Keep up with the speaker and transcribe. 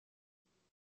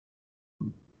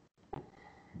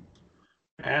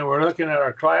And we're looking at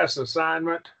our class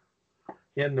assignment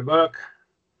in the book.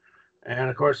 And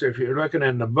of course, if you're looking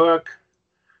in the book,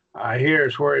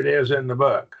 here's where it is in the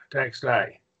book, text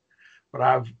A. But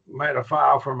I've made a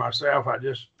file for myself. I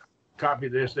just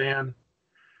copied this in.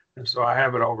 And so I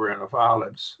have it over in a file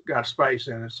that's got space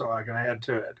in it so I can add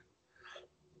to it.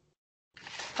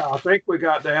 I think we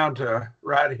got down to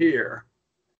right here.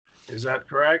 Is that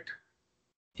correct?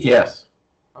 Yes.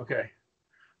 Okay.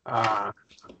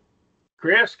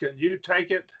 Chris, can you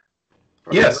take it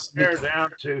from Yes. there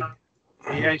down to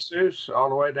Jesus, all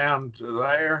the way down to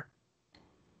there?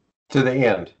 To the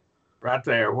end. Right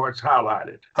there, where it's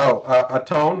highlighted. Oh,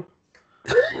 atone?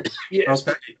 Yes.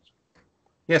 Okay.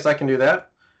 Yes, I can do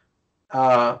that.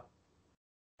 Eron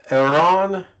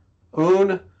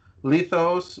un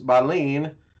lithos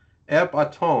balin ep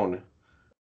atone.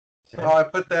 So I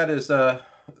put that as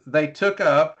they took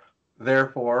up,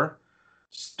 therefore,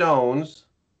 stones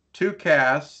to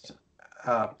cast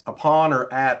upon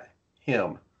or at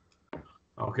him.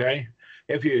 Okay.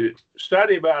 If you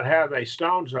study about how they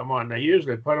stone someone, they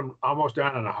usually put them almost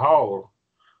down in a hole,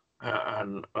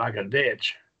 like a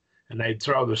ditch, and they'd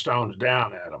throw the stones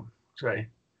down at them. See?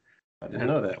 I didn't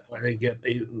know that. They get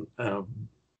even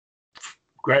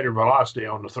greater velocity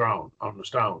on the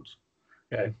stones.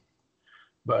 Okay.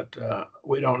 But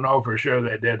we don't know for sure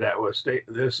they did that with Steve.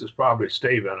 This is probably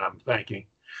Stephen, I'm thinking.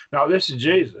 No, this is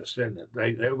Jesus, isn't it?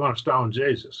 They were going to stone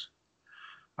Jesus.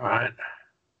 All right.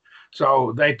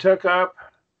 So they took up,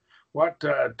 what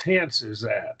tense is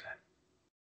that?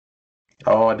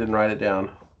 Oh, I didn't write it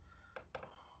down.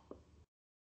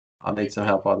 I'll need some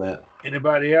help on that.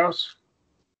 Anybody else?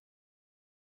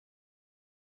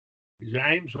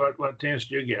 James, what tense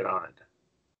did you get on it?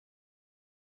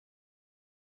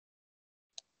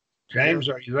 James,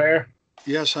 are you there?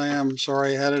 Yes, I am.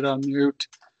 Sorry, I had it on mute.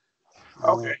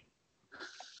 Okay.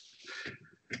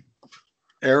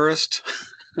 Aorist.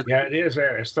 Yeah, it is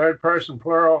aorist. Third person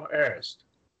plural aorist.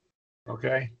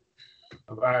 Okay.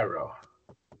 Of Iro.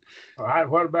 All right.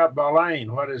 What about Balain?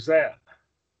 What is that?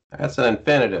 That's an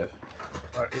infinitive.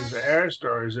 Is it aorist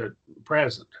or is it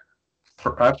present?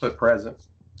 I put present.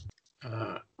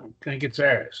 I think it's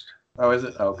aorist. Oh, is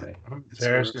it? Okay. It's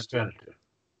aorist infinitive.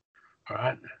 All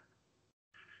right.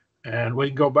 And we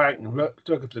can go back and look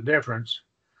at the difference.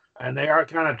 And they are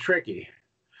kind of tricky.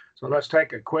 So let's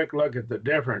take a quick look at the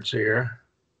difference here.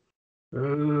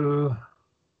 I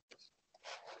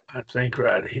think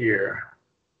right here.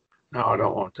 No, I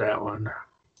don't want that one.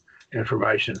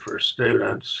 Information for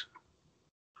students.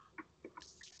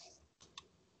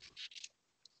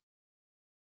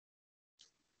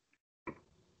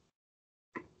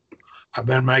 I've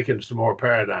been making some more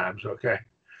paradigms, okay?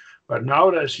 But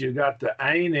notice you got the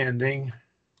ain ending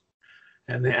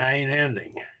and the ain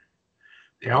ending.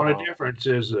 The only difference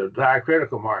is the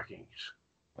diacritical markings.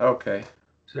 Okay.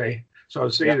 See? So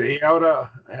see the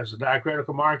iota has a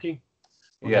diacritical marking?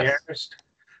 Yes.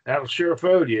 That'll sure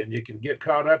fool you, and you can get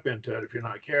caught up into it if you're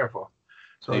not careful.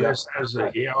 So this has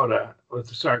the iota with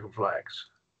the circumflex.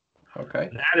 Okay.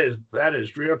 That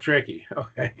is real tricky.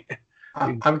 Okay.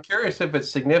 I'm curious if it's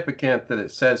significant that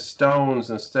it says stones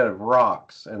instead of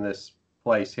rocks in this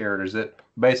place here. Does it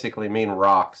basically mean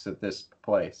rocks at this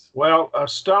place? Well, a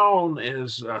stone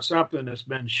is something that's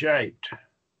been shaped.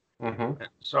 Mm-hmm.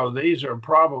 So these are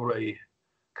probably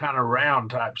kind of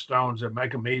round type stones that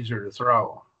make them easier to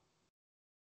throw.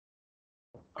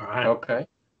 All right. Okay.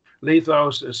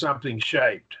 Lithos is something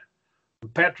shaped.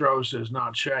 Petros is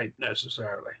not shaped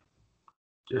necessarily,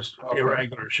 just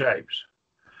irregular shapes.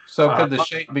 So could the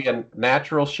shape be a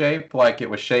natural shape, like it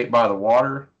was shaped by the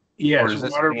water? Yes,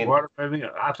 water moving.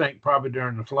 I think probably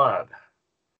during the flood,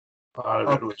 a lot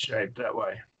of it was shaped that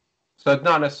way. So it's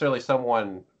not necessarily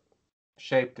someone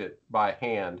shaped it by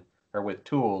hand or with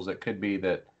tools. It could be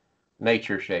that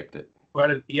nature shaped it.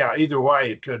 But either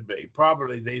way it could be.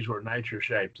 Probably these were nature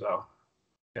shaped though.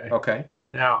 Okay.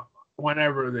 Now,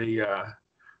 whenever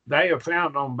they have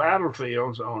found on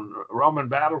battlefields, on Roman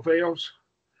battlefields,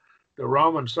 the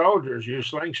Roman soldiers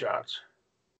used slingshots,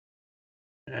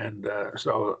 and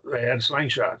so they had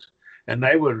slingshots, and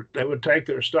they would take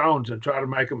their stones and try to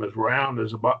make them as round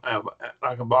as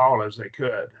like a ball as they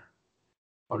could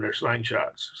on their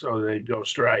slingshots, so they'd go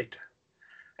straight,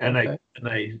 and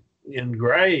they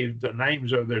engraved the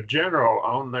names of their general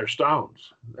on their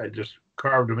stones. They just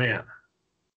carved them in,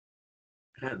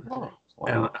 and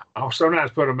and I'll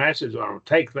sometimes put a message on them,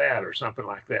 take that or something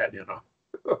like that,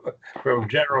 from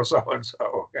General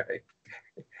so-and-so, okay?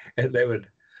 And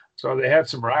so they had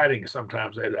some writing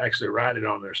sometimes. They'd actually write it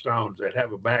on their stones. They'd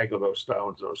have a bag of those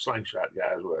stones, those slingshot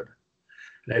guys would.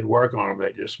 They'd work on them.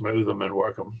 They'd just smooth them and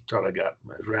work them until they got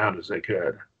as round as they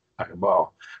could, like a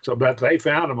ball. So, but they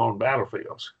found them on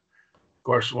battlefields. Of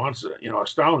course, once a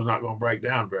stone's not going to break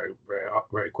down very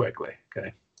quickly.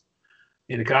 Okay.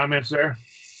 Any comments there?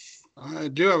 I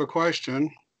do have a question.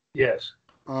 Yes.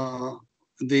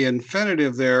 The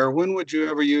infinitive there, when would you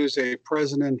ever use a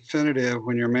present infinitive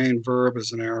when your main verb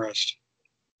is an aorist?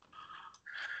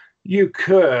 You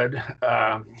could.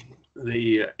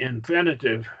 The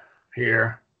infinitive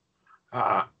here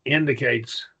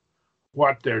indicates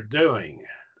what they're doing.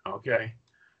 Okay.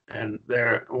 And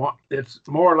it's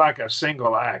more like a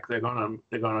single act. They're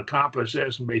gonna accomplish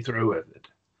this and be through with it.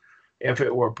 If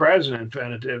it were present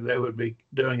infinitive, they would be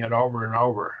doing it over and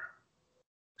over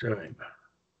to him.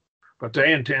 But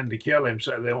they intend to kill him,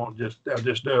 so they'll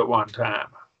just do it one time.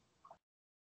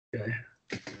 Okay.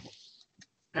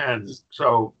 And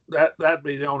so that'd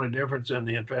be the only difference in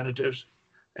the infinitives.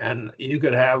 And you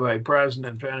could have a present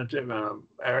infinitive and an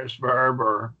aorist verb,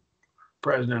 or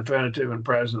present infinitive and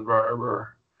present verb,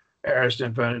 or aorist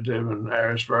infinitive and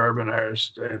aorist verb, and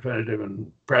aorist infinitive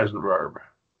and present verb.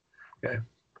 Okay.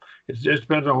 It just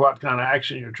depends on what kind of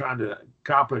action you're trying to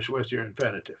accomplish with your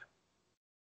infinitive.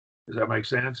 Does that make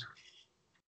sense?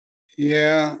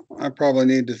 Yeah, I probably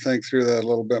need to think through that a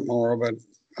little bit more, but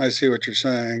I see what you're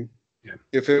saying. Yeah.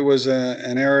 If it was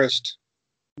an aorist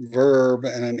verb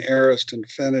and an aorist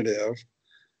infinitive,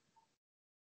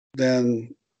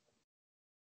 then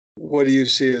what do you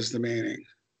see as the meaning?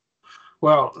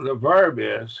 Well, the verb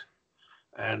is,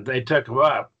 and they took them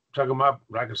up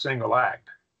like a single act.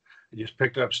 They just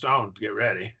picked up stones to get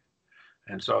ready,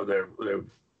 and so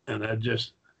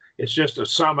it's just a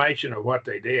summation of what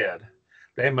they did.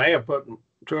 They may have put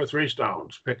 2 or 3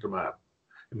 stones, picked them up.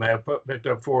 They may have picked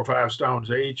up 4 or 5 stones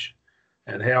each,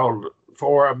 and held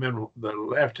 4 of them in the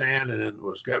left hand, and then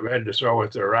was got ready to throw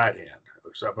with their right hand,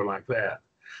 or something like that.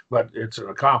 But it's an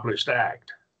accomplished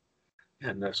act,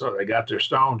 and so they got their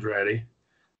stones ready,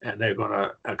 and they're going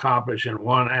to accomplish in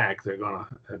one act. They're going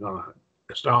to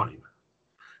stone him,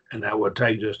 and that would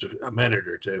take just a minute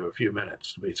or two, a few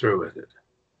minutes to be through with it.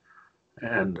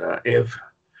 And if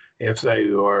they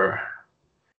were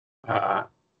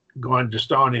going to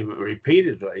stone him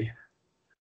repeatedly,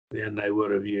 then they would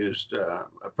have used a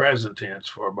present tense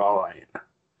for balain,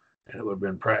 and it would have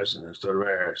been present instead of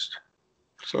aorist.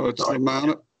 So it's the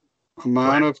amount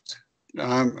of.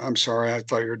 I'm sorry, I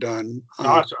thought you were done.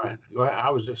 No, that's all right. Go ahead. I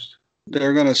was just.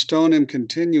 They're going to stone him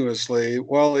continuously.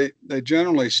 Well, they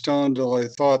generally stoned till they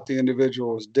thought the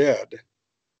individual was dead.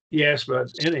 Yes,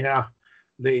 but anyhow,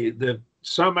 the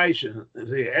summation,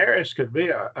 the aorist could be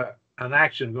an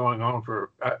action going on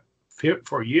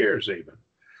for years even,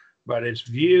 but it's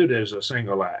viewed as a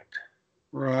single act,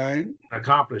 right? An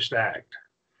accomplished act,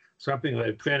 something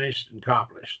they've finished and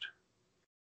accomplished.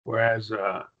 Whereas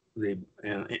the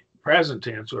present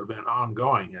tense would have been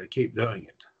ongoing and keep doing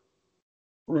it.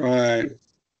 Right.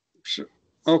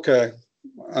 Okay.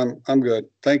 I'm good.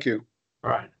 Thank you.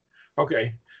 All right.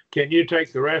 Okay. Can you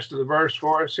take the rest of the verse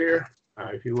for us here,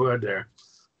 if you would, there,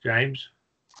 James?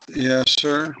 Yes,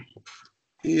 sir.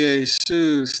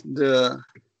 Jesus de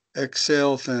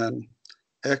exelthen,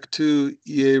 ectu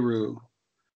Yeru,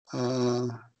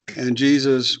 and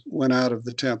Jesus went out of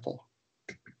the temple.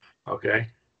 Okay.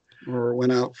 Or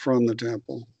went out from the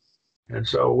temple. And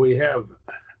so we have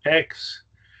X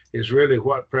is really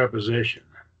what preposition?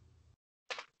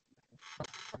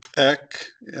 Ek,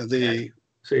 the.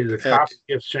 See, the copy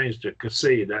gets changed to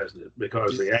kasi, doesn't it?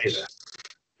 Because the eta.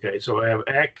 Okay, so we have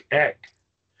ek.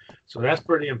 So that's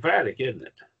pretty emphatic, isn't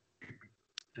it?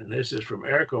 And this is from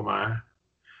erkomai.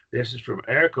 This is from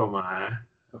erkomai,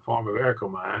 a form of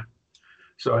erkomai.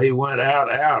 So he went out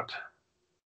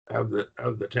of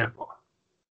the temple.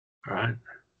 All right.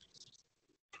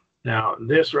 Now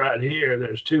this right here,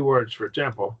 there's 2 words for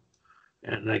temple,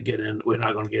 and we're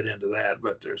not going to get into that,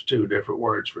 but there's 2 different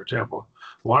words for temple.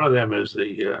 One of them is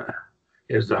the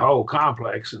whole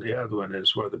complex, and the other one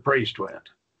is where the priest went.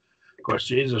 Of course,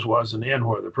 Jesus wasn't in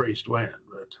where the priest went,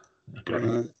 but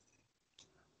okay,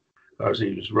 because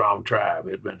he was wrong tribe.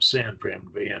 It had been sin for him to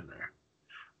be in there.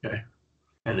 Okay,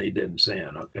 and he didn't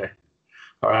sin. Okay,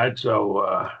 all right.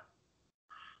 So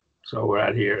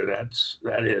right here,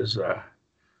 that is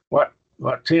what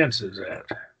tense is that?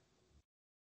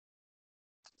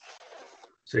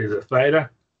 See the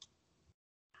theta?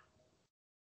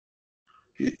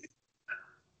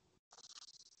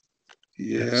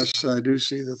 Yes, I do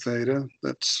see the theta.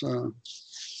 That's. And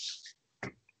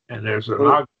there's an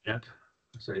augment.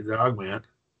 See the augment.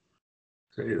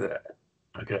 See that?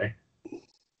 Okay.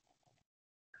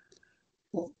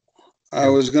 I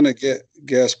was going to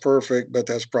guess perfect, but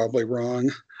that's probably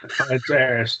wrong. It's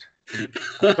asked.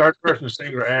 Third person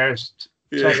singular asked.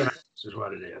 Yeah. Second asked is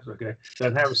what it is. Okay.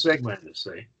 Doesn't have a segment to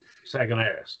see. Second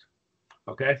asked.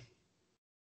 Okay.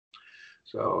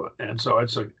 So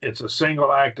it's a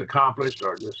single act accomplished,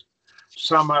 or just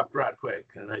sum up right quick.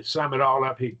 And they sum it all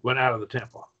up. He went out of the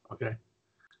temple. Okay.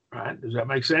 All right. Does that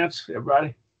make sense,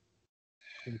 everybody?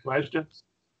 Any questions?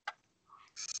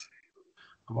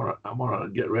 I'm gonna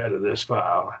get rid of this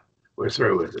file. We're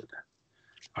through with it.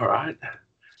 All right.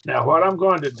 Now what I'm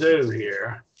going to do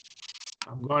here,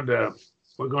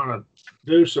 we're gonna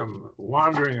do some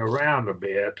wandering around a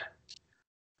bit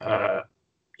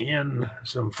in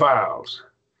some files.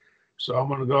 So I'm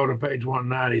gonna go to page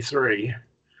 193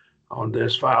 on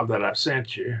this file that I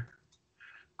sent you,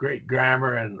 Greek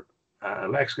grammar and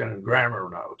lexicon and grammar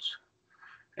notes.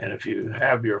 And if you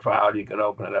have your file, you can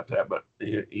open it up there, but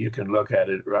you can look at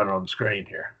it right on the screen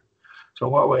here. So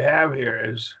what we have here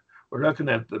is we're looking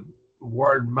at the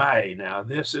word may. Now,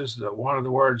 this is one of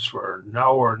the words for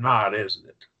no or not, isn't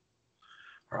it?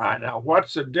 All right. Now,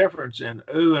 what's the difference in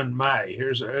oo and may?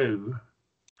 Here's oo,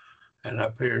 and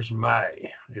up here's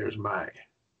may. Here's may.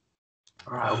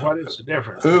 All right. What is the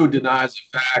difference? Who denies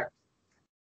the fact?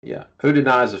 Yeah. Who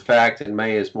denies the fact, and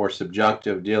may is more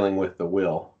subjunctive, dealing with the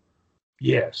will.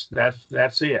 Yes,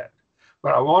 that's it.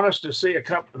 But I want us to see a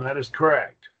couple, and that is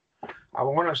correct. I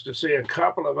want us to see a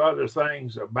couple of other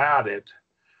things about it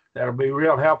that'll be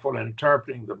real helpful in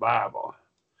interpreting the Bible.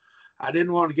 I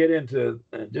didn't want to get into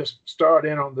just start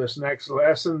in on this next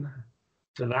lesson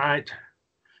tonight.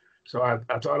 So I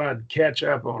thought I'd catch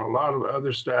up on a lot of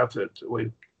other stuff that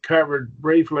we covered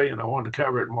briefly, and I wanted to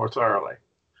cover it more thoroughly.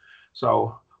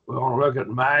 So we want to look at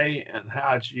may and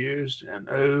how it's used, and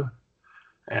oo.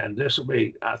 And this will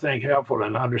be, I think, helpful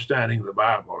in understanding the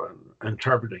Bible and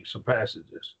interpreting some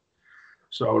passages.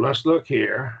 So let's look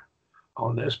here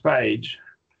on this page,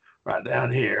 right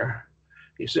down here.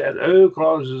 He said, oo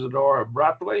closes the door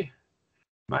abruptly.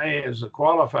 May is a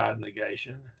qualified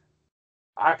negation.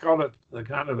 I call it the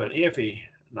kind of an iffy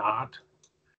not.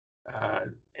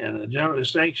 And the general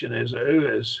distinction is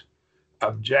oo is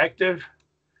objective,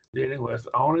 dealing with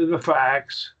only the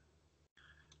facts.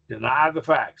 Deny the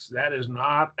facts. That is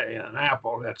not an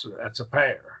apple. That's a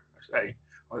pear. Say,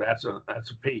 or that's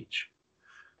a peach.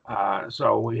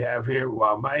 So we have here,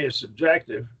 while may is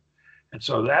subjective, and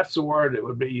so that's the word that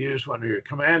would be used when you're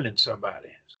commanding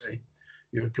somebody. See,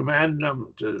 you're commanding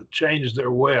them to change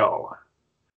their will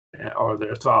or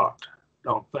their thought.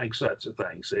 Don't think such a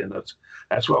thing. See, and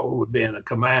that's what would be in a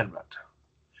commandment.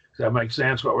 Does that make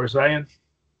sense? What we're saying?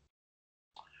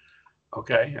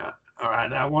 Okay. All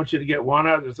right, now I want you to get one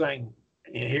other thing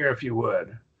in here, if you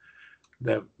would.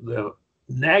 The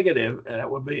negative, and that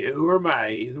would be oo or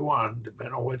may, either one,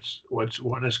 depending on which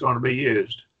one is going to be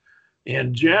used.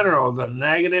 In general, the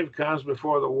negative comes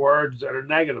before the words that are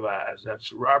negativized.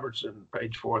 That's Robertson,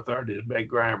 page 430, is big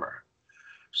grammar.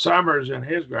 Summers, in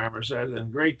his grammar, says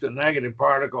in Greek, the negative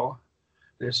particle,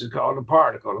 this is called a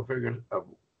particle,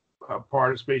 a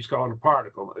part of speech called a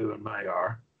particle, oo and may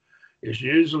are, is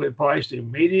usually placed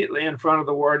immediately in front of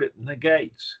the word it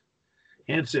negates.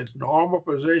 Hence, its normal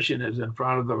position is in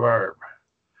front of the verb.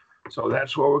 So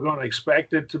that's what we're going to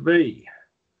expect it to be.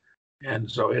 And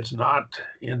so it's not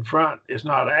in front, it's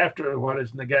not after what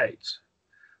it negates.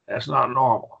 That's not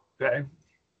normal, okay?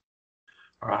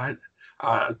 All right.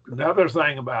 Another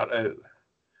thing about oo,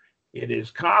 it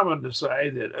is common to say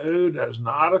that oo does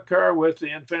not occur with the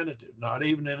infinitive, not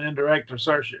even in indirect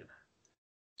assertion.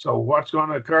 So what's going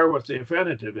to occur with the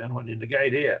infinitive then when you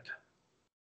negate it?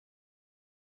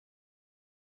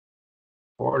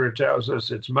 Order tells us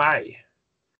it's may.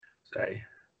 Say,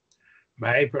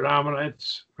 may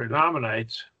predominates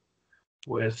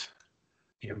with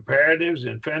imperatives,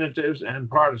 infinitives, and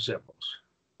participles.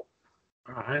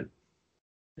 All right.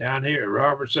 Down here,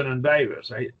 Robertson and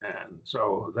Davis, and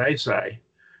so they say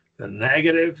the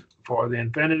negative for the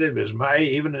infinitive is may,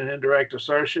 even in indirect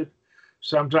assertion.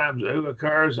 Sometimes oo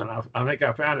occurs, and I think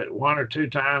I found it one or two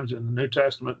times in the New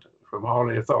Testament from all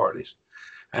the authorities.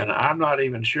 And I'm not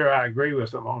even sure I agree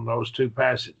with them on those two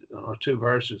passages, on those two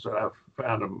verses that I've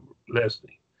found them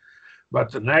listing.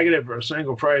 But the negative for a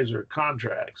single phrase are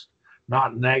contracts,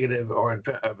 not negative or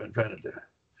of infinitive.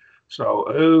 So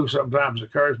oo sometimes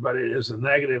occurs, but it is the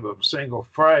negative of a single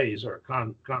phrase or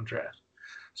contrast.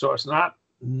 So it's not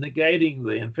negating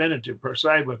the infinitive per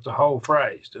se, but the whole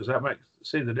phrase. Does that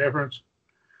see the difference?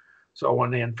 So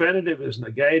when the infinitive is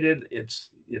negated,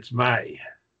 it's may,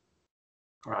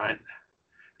 right?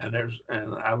 And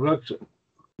I've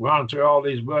gone through all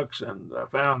these books, and I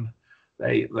found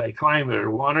they claim there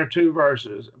are one or two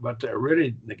verses, but they're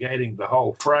really negating the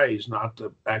whole phrase, not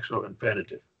the actual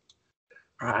infinitive.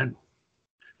 Right?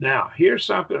 Now, here's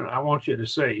something I want you to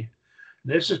see.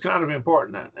 This is kind of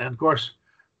important. And of course,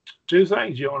 two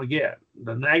things you want to get.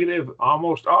 The negative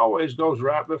almost always goes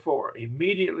right before,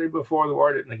 immediately before the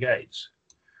word it negates.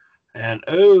 And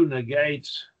oo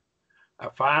negates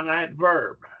a finite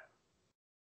verb.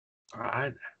 All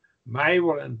right? May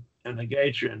will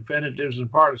negate your infinitives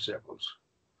and participles.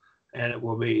 And it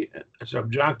will be a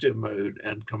subjunctive mood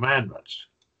and commandments.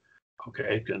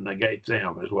 Okay, it can negate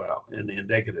them as well in the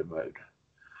indicative mood.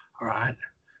 All right.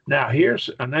 Now, here's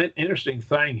an interesting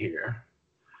thing here.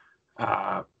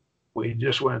 We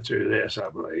just went through this, I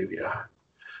believe, yeah.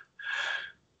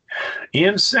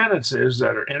 In sentences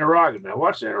that are interrogative. Now,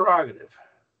 what's interrogative?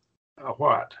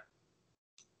 What?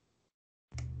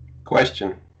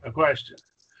 Question. A question.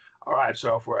 All right,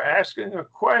 so if we're asking a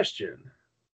question,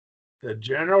 the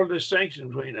general distinction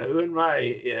between who and may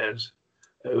is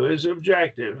who is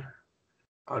objective,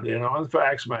 then on the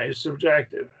facts, may is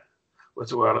subjective. With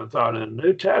the well and thought in the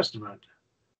New Testament,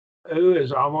 who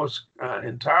is almost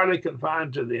entirely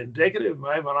confined to the indicative,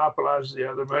 may monopolize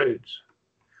the other moods.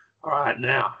 All right,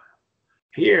 now,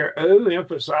 here, who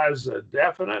emphasizes a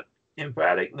definite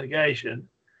emphatic negation.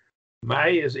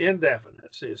 May is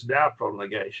indefinite, it's doubtful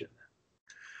negation.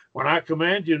 When I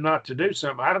command you not to do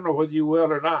something, I don't know whether you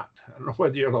will or not. I don't know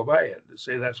whether you'll obey it.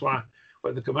 See, that's why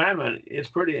with the commandment, it's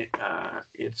pretty,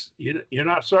 you're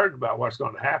not certain about what's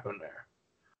going to happen there.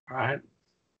 All right?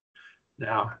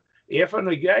 Now, if a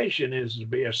negation is to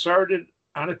be asserted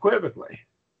unequivocally,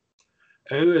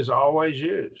 who is always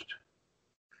used.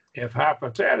 If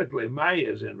hypothetically, may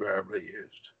is invariably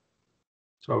used.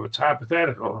 So if it's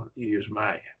hypothetical, you use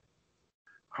may.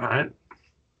 All right?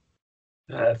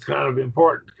 That's kind of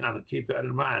important to kind of keep that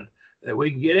in mind. That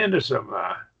we can get into some,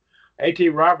 A.T.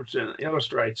 Robertson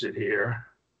illustrates it here.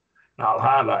 And I'll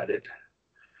highlight it.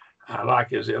 I like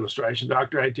his illustration.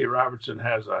 Dr. A.T. Robertson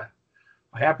has a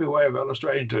happy way of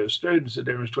illustrating to his students the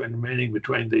difference between the meaning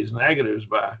between these negatives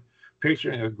by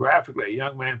picturing graphically a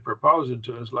young man proposing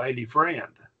to his lady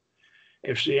friend.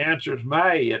 If she answers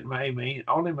may, it may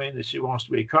only mean that she wants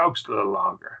to be coaxed a little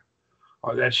longer,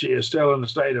 or that she is still in a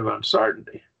state of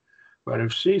uncertainty. But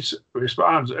if she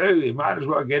responds, ooh, he might as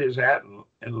well get his hat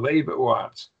and leave at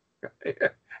once.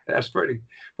 That's pretty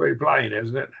plain,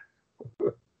 isn't it?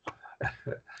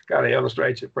 Kind of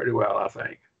illustrates it pretty well, I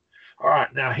think. All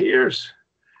right, now here's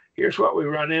what we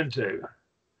run into.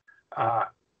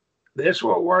 This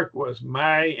will work with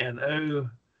may and ooh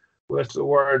with the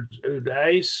word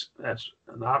oudace. That's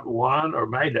not one, or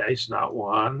maydace, not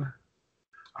one.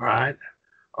 All right,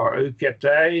 or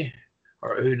oukete,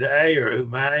 or ouday, or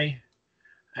oumay,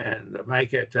 and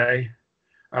maykete,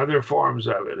 other forms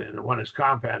of it. And when it's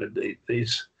compounded,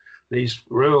 these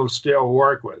rules still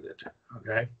work with it.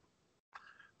 Okay.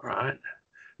 All right.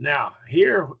 Now,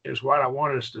 here is what I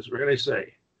want us to really see.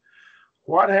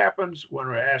 What happens when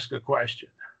we ask a question?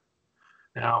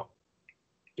 Now,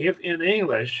 if in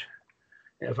English,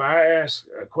 if I ask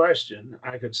a question,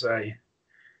 I could say,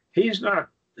 I'll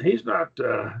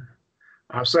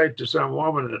say to some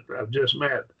woman that I've just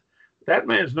met, that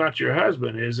man's not your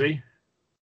husband, is he?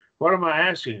 What am I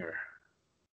asking her?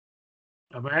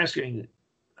 I'm asking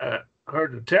her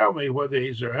to tell me whether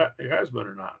he's her husband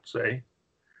or not, see?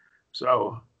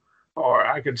 So, or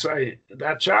I could say,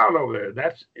 that child over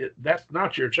there, that's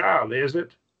not your child, is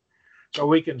it? So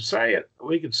we can say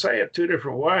it two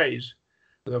different ways.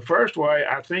 The first way,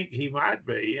 I think he might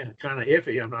be, kind of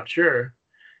iffy, I'm not sure.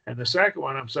 And the second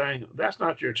one, I'm saying, that's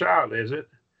not your child, is it?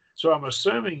 So I'm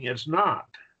assuming it's not.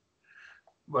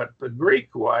 But the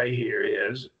Greek way here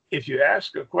is, if you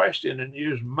ask a question and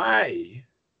use may,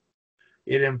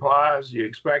 it implies you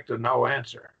expect a no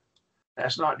answer.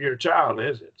 That's not your child,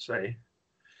 is it? See?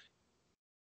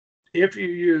 If you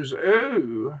use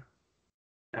ooh,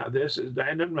 now this is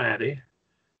Dana and Maddie.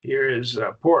 Here is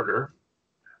Porter.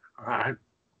 All right.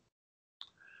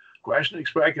 Question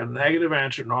expecting a negative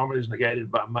answer normally is negated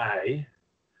by may.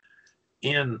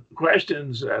 In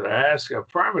questions that are asked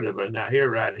affirmatively, now here,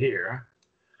 right here,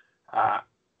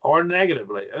 or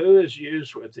negatively, ooh is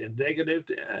used with the indicative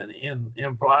and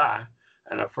imply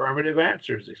an affirmative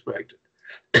answer is expected.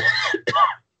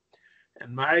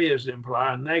 And may is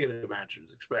imply a negative answer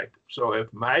is expected. So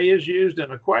if may is used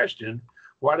in a question,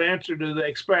 what answer do they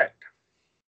expect?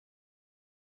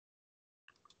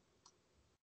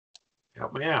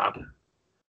 Help me out.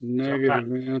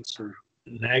 Negative answer.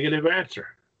 Negative answer.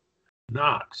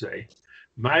 Not, see.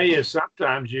 May is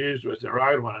sometimes used with the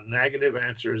right when a negative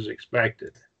answer is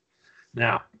expected.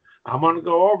 Now, I'm going to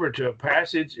go over to a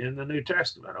passage in the New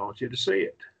Testament. I want you to see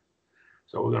it.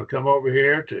 So we're going to come over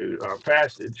here to our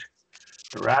passage.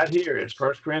 Right here is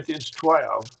 1 Corinthians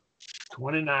 12,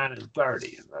 29 and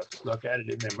 30. Let's look at it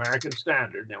in the American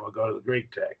Standard, then we'll go to the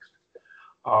Greek text.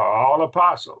 Are all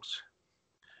apostles?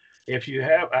 If you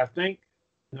have, I think,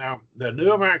 now the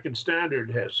New American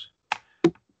Standard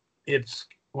it's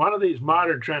one of these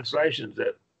modern translations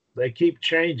that they keep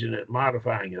changing it,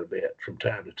 modifying it a bit from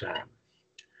time to time.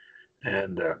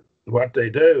 And what they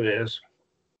do is,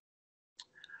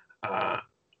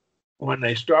 when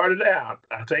they started out,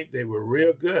 I think they were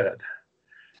real good.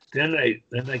 Then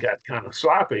they got kind of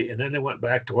sloppy, and then they went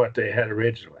back to what they had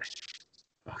originally.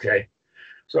 Okay,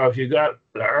 so if you got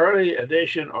the early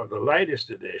edition or the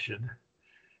latest edition,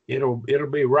 it'll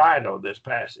be right on this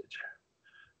passage.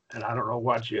 And I don't know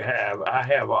what you have. I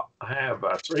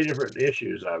have 3 different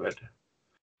issues of it,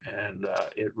 and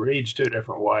it reads 2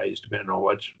 different ways depending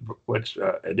on which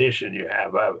edition you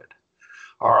have of it.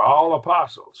 Are all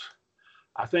apostles?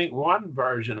 I think one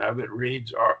version of it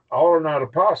reads, "Are all are not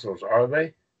apostles, are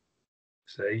they?"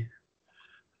 See,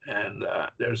 and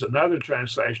there's another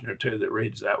translation or 2 that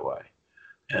reads that way.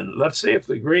 And let's see if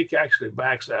the Greek actually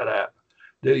backs that up.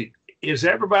 Is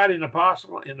everybody an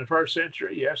apostle in the first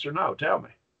century? Yes or no? Tell me.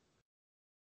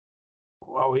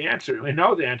 Well, we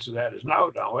know the answer to that is no,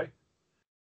 don't we?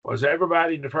 Was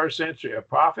everybody in the first century a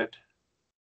prophet?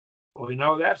 Well, we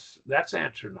know that's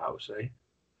answer no, see?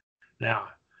 Now,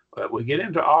 we get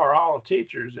into are all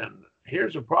teachers, and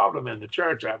here's a problem in the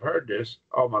church. I've heard this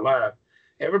all my life.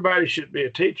 Everybody should be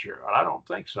a teacher. Well, I don't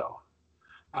think so.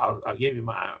 I'll give you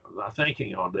my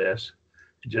thinking on this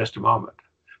in just a moment.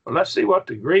 But let's see what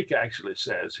the Greek actually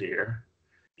says here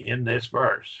in this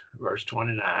verse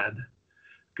 29.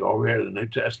 Go over here to the New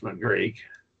Testament Greek.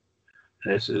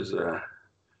 This is, all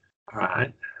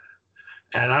right.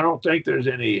 And I don't think there's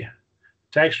any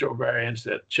textual variants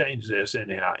that change this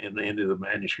anyhow in the end of the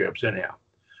manuscripts anyhow.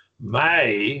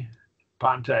 May,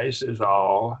 Pontes, is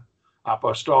all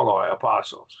apostoloi,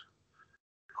 apostles.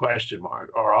 Question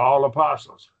mark. Are all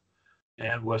apostles?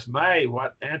 And with May,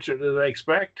 what answer do they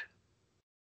expect?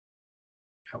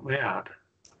 Help me out.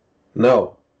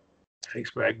 No.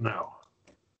 Expect no.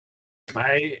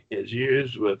 May is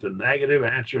used with the negative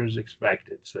answer is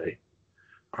expected, see?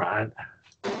 Right?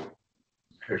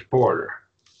 Here's Porter.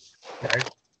 Okay?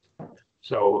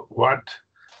 So what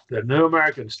the New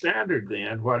American Standard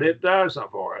then, what it does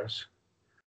for us,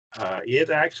 it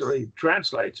actually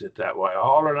translates it that way.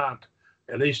 All or not,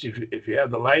 at least if you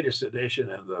have the latest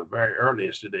edition and the very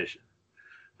earliest edition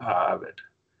of it.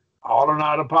 All are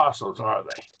not apostles, are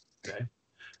they? Okay?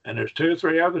 And there's 2 or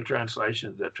 3 other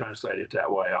translations that translate it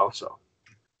that way also.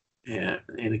 And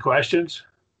any questions?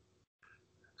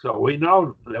 So we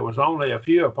know there was only a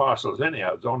few apostles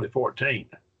anyhow. It was only 14.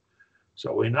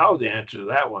 So we know the answer to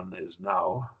that one is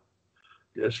no,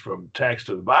 just from text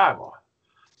of the Bible.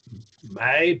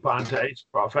 Me Pontes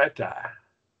propheti.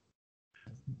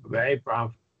 Me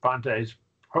Pontes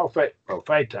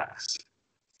propheti.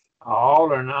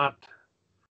 All are not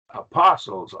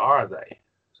apostles, are they?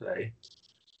 See?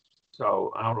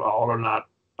 So all are not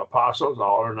apostles,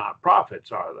 all are not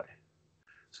prophets, are they?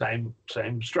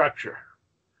 Same structure.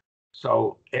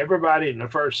 So everybody in the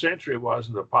first century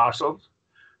wasn't apostles.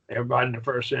 Everybody in the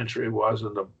first century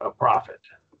wasn't a prophet.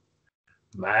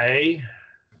 Me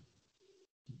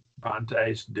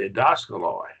Pontes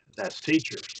didaskaloi. That's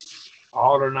teachers.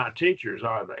 All are not teachers,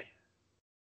 are they?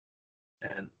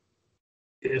 And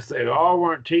if they all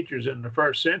weren't teachers in the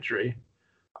first century,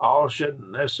 all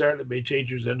shouldn't necessarily be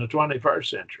teachers in the 21st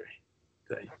century.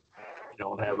 Okay? You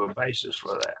don't have a basis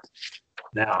for that.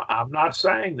 Now, I'm not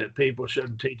saying that people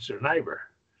shouldn't teach their neighbor,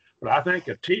 but I think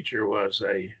a teacher was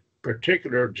a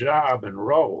particular job and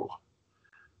role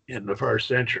in the first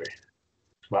century.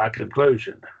 It's my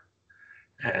conclusion.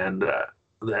 And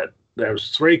that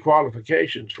there's 3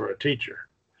 qualifications for a teacher.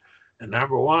 And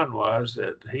number 1 was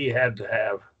that he had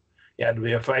to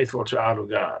be a faithful child of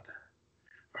God.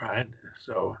 Right?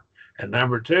 So, and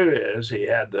number 2 is he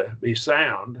had to be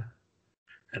sound.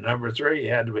 And number 3, he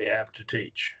had to be apt to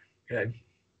teach. Okay.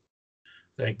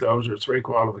 I think those are 3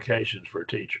 qualifications for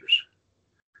teachers.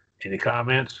 Any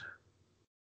comments?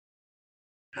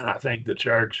 And I think the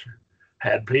church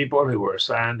had people who were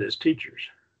assigned as teachers.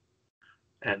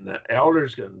 And the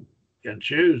elders can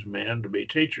choose men to be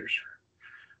teachers.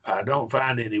 I don't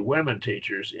find any women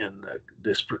teachers in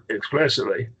this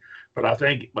explicitly, but I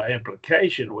think by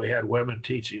implication we had women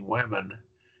teaching women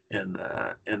in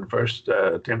 1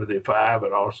 Timothy 5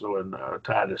 and also in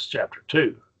Titus chapter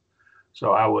 2.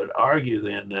 So I would argue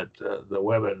then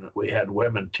that we had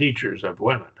women teachers of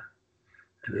women.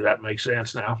 Does that make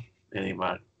sense now? Any of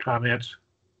my comments?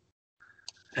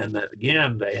 And that,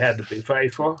 again, they had to be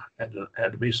faithful,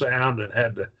 had to be sound, and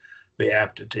had to be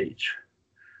apt to teach.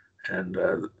 And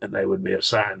they would be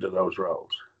assigned to those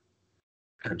roles.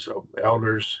 And so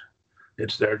elders,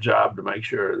 it's their job to make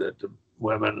sure that the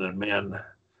women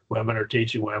are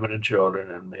teaching women and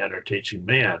children, and men are teaching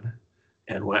men,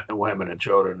 and women and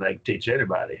children, they can teach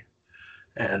anybody.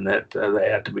 And that they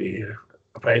have to be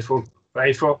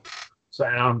faithful,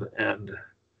 sound, and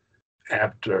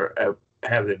apt to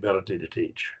have the ability to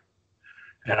teach.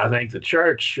 And I think the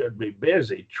church should be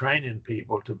busy training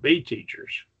people to be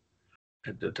teachers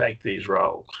and to take these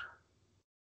roles.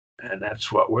 And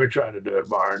that's what we're trying to do at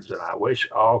Barnes. And I wish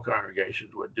all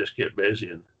congregations would just get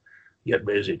busy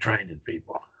training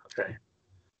people. Okay.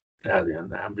 Now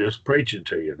then, I'm just preaching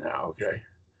to you now. Okay.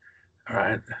 All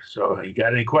right. So you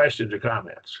got any questions or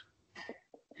comments?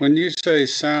 When you say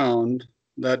sound,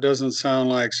 that doesn't sound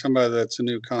like somebody that's a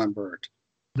new convert.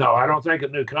 No, I don't think a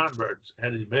new convert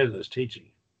has any business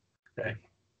teaching. Okay.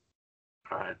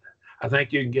 All right. I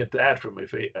think you can get that from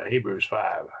Hebrews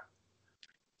 5.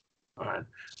 All right.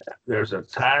 There's a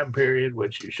time period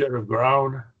which you should have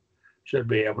grown, should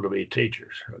be able to be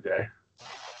teachers. Okay.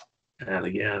 And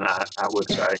again, I would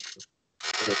say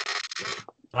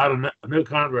not a new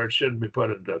convert shouldn't be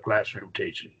put into classroom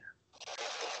teaching.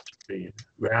 Be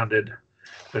grounded.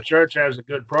 If the church has a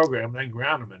good program, they can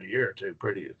ground them in a year or two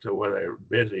to where they're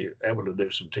busy, able to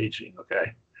do some teaching.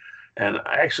 Okay. And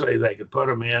actually, they could put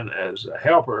them in as a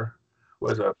helper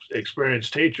with an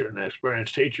experienced teacher. And an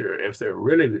experienced teacher, if they're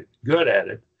really good at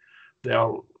it,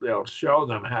 they'll show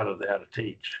them how to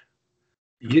teach.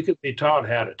 You can be taught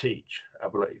how to teach, I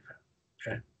believe.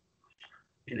 Okay.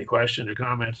 Any questions or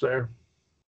comments there?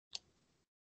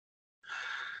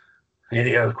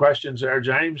 Any other questions there,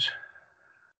 James?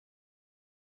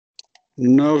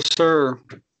 No, sir.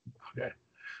 Okay.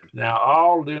 Now,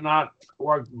 all do not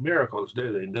work miracles,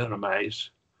 do they? Dunamis.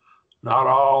 Not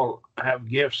all have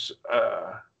gifts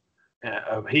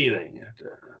of healing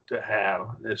to have.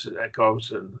 That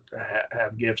goes and to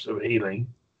have gifts of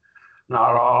healing.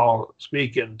 Not all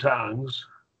speak in tongues.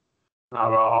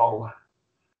 Not all,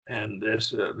 and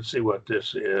this, let's see what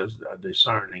this is,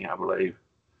 discerning, I believe.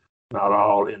 Not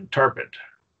all interpret,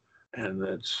 and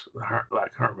it's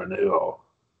like hermeneuo,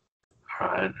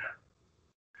 right?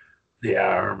 The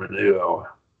hermeneuo,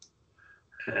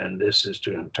 and this is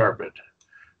to interpret.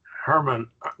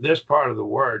 This part of the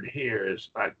word here is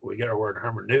like we get our word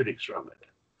hermeneutics from it,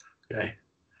 okay?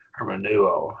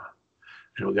 Hermeneuo,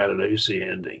 and we got an UC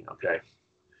ending, okay?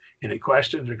 Any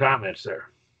questions or comments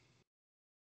there?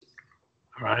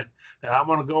 All right, now I'm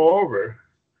going to go over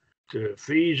to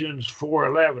Ephesians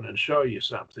 4:11 and show you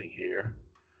something here,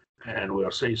 and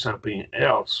we'll see something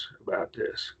else about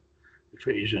this.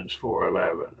 Ephesians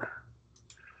 4:11.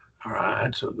 All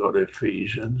right, so go to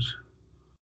Ephesians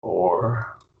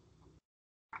 4:11.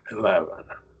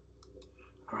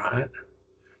 All right,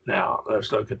 now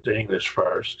let's look at the English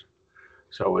first,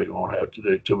 so we won't have to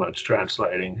do too much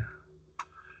translating.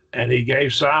 And he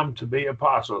gave some to be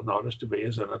apostles, notice to be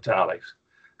is in italics,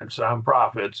 and some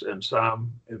prophets, and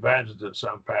some evangelists, and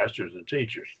some pastors and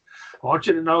teachers. I want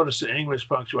you to notice the English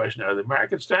punctuation. Now, the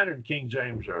American Standard and King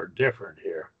James are different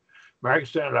here. American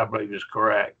Standard, I believe, is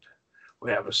correct. We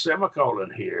have a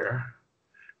semicolon here,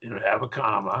 and we have a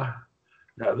comma,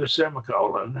 another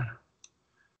semicolon,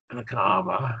 and a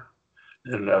comma,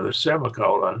 and another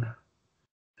semicolon,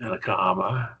 and a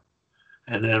comma,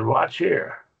 and then watch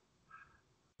here.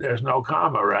 There's no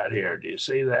comma right here. Do you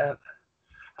see that?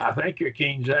 I think your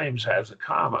King James has a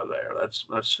comma there. Let's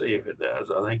see if it does.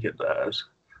 I think it does.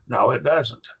 No, it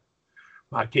doesn't.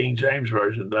 My King James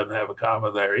version doesn't have a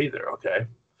comma there either, okay?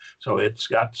 So it's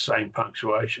got the same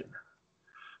punctuation.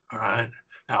 All right.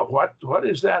 Now, what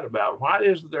is that about? Why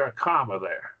isn't there a comma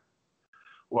there?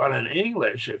 Well, in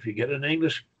English, if you get an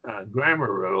English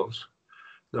grammar rules,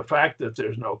 the fact that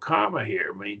there's no comma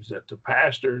here means that the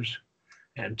pastors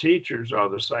and teachers are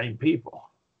the same people.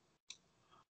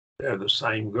 They're the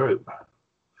same group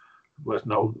with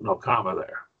no comma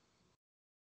there.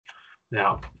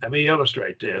 Now, let me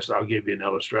illustrate this. I'll give you an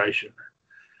illustration.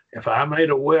 If I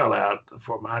made a will out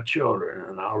for my children,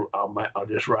 and I'll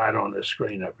just write on this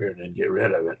screen up here and then get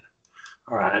rid of it.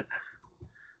 All right.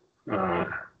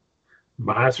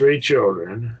 My 3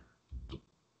 children,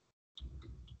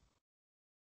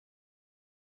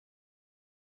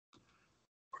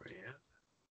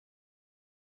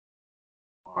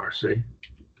 Marcy,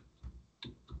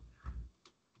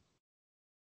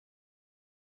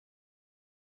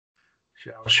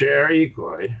 shall share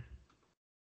equally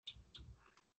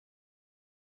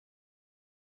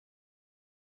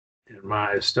in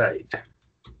my estate.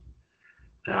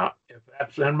 Now, if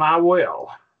that's in my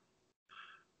will,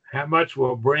 how much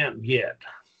will Brent get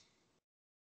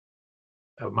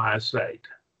of my estate?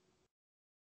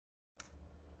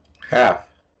 Half.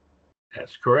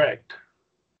 That's correct.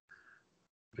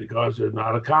 Because there's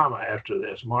not a comma after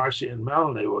this. Marcy and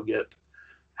Melanie will get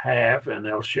half, and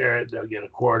they'll share it. They'll get a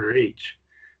quarter each.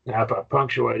 Now, if I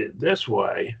punctuate it this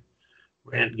way,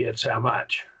 Brent gets how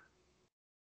much?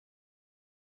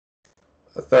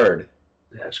 A third.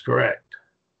 That's correct.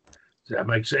 Does that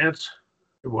make sense?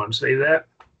 Everyone see that?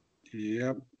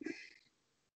 Yep.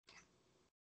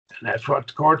 And that's what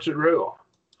the courts would rule,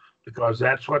 because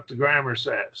that's what the grammar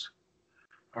says.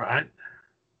 All right.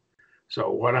 So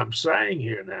what I'm saying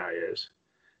here now is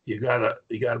you gotta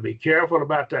be careful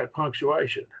about that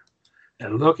punctuation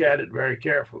and look at it very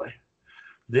carefully.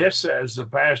 This says the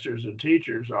pastors and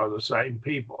teachers are the same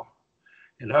people.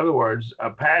 In other words, a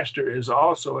pastor is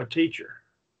also a teacher.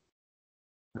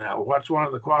 Now, what's one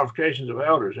of the qualifications of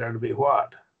elders? They're to be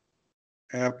what?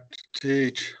 Apt to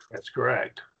teach. That's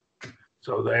correct.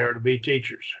 So they are to be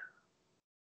teachers.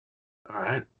 All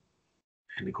right.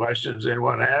 Any questions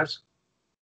anyone has?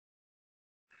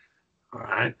 All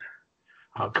right.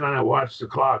 I'll kind of watch the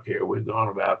clock here. We've gone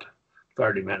about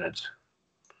 30 minutes.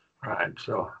 All right.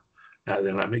 So now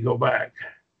then let me go back.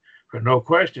 For no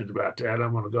questions about that,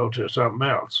 I'm going to go to something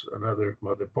else, another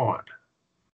point.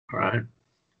 All right.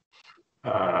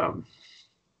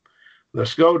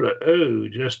 Let's go to ooh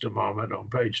just a moment on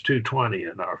page 220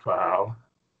 in our file.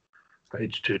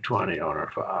 Page 220 on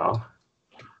our file.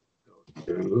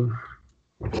 Ooh.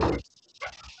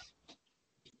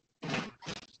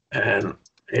 And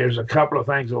here's a couple of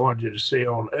things I want you to see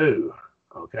on ooh.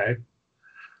 Okay.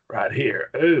 Right here.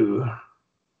 Ooh.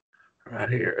 Right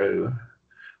here. Ooh.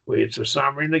 It's a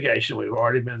summary negation. We've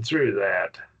already been through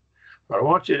that. But I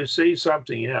want you to see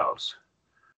something else.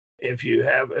 If you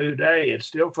have ooh day, it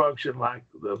still functions like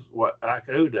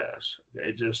ooh does.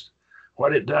 It just,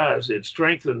 what it does, it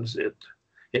strengthens it.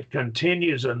 It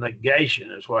continues a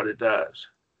negation is what it does.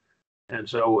 And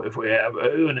so if we have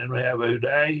ooh and then we have ooh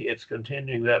day, it's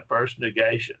continuing that first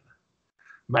negation.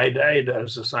 May day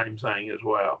does the same thing as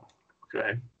well.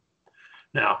 Okay.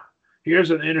 Now,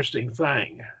 here's an interesting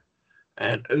thing.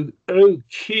 And ooh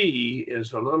key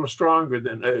is a little stronger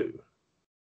than ooh,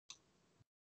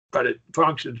 but it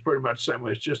functions pretty much the same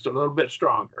way. It's just a little bit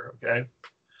stronger, okay?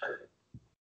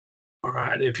 All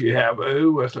right, if you have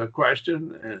ooh with a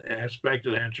question, and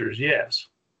expected answer is yes.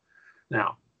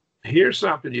 Now, here's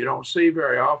something you don't see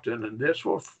very often, and this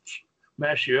will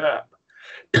mess you up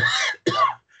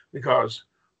because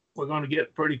we're going to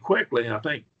get pretty quickly, I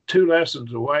think 2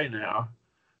 lessons away now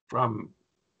from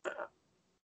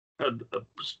a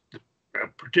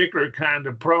particular kind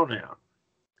of pronoun.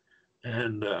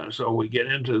 And so we get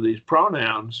into these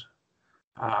pronouns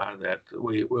that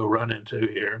we will run into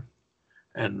here.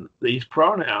 And these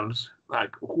pronouns,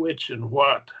 like which and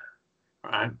what,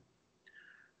 right?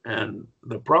 And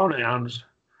the pronouns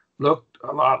look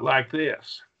a lot like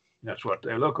this. That's what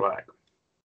they look like.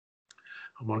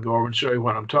 I'm going to go over and show you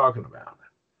what I'm talking about.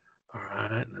 All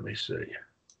right, let me see.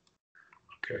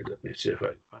 Okay, let me see if I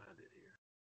can find it here.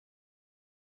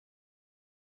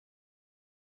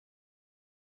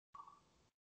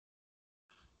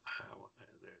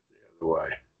 There's the other way.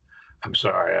 I'm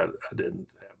sorry, I didn't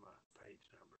have my page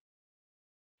number.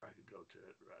 I could go to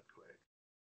it right quick.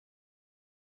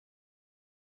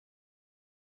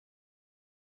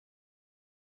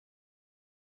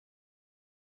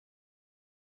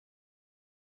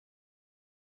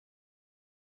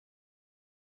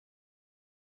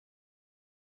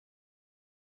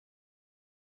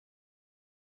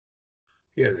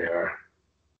 Here they are.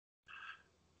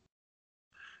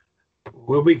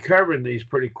 We'll be covering these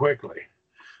pretty quickly.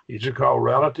 These are called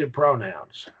relative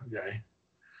pronouns, okay?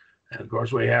 And of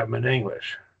course, we have them in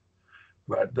English.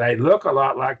 But they look a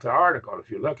lot like the article if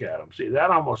you look at them. See,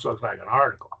 that almost looks like an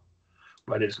article.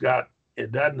 But it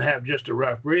doesn't have just a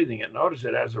rough breathing. And notice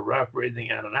it has a rough breathing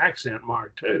and an accent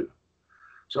mark too.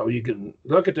 So you can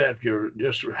look at that if you're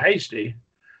just hasty.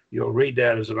 You'll read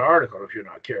that as an article if you're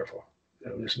not careful.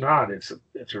 And it's not. It's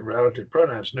a relative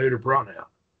pronoun. It's neuter pronoun.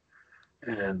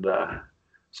 And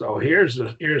so here's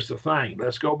the thing.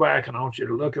 Let's go back, and I want you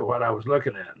to look at what I was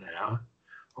looking at now.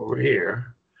 Over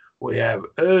here, we have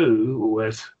ooh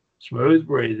with smooth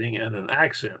breathing and an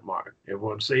accent mark.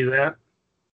 Everyone see that?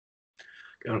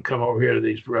 Going to come over here to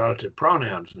these relative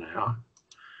pronouns now,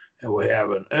 and we have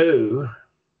an ooh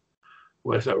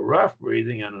with a rough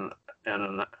breathing and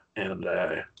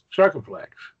a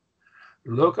circumflex.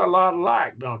 Look a lot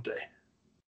alike, don't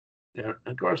they?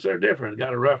 Of course, they're different.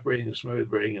 Got a rough breathing, a smooth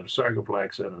breathing, and a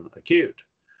circumflex and an acute.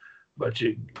 But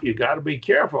you got to be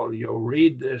careful. You'll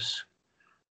read this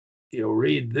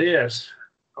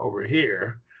over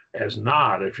here as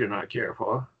not if you're not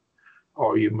careful,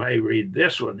 or you may read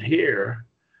this one here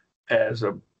as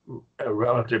a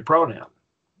relative pronoun.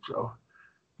 So,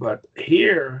 but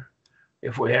here,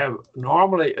 if we have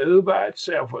normally "u" by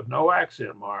itself with no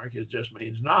accent mark, it just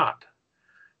means not.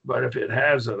 But if it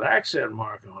has an accent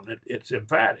mark on it, it's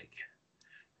emphatic.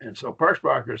 And so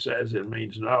Perschbacher says it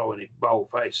means no, and he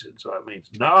bold-faced it. So it means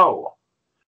no.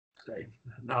 Say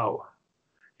no.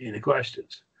 Any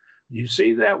questions? You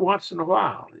see that once in a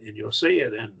while, and you'll see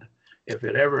it. And if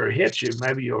it ever hits you,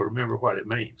 maybe you'll remember what it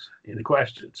means. Any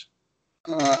questions?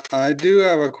 I do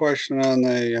have a question on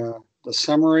the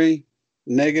summary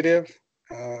negative.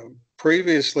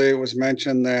 Previously, it was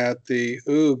mentioned that the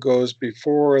 "u" goes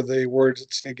before the words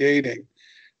it's negating.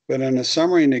 But in a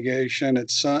summary negation,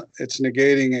 it's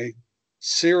negating a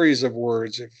series of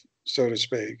words, if so to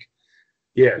speak.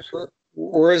 Yes.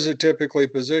 Where is it typically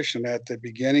positioned? At the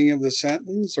beginning of the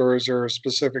sentence, or is there a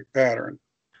specific pattern?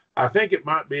 I think it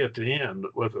might be at the end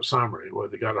with a summary where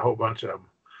they got a whole bunch of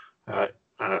them.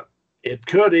 It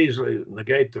could easily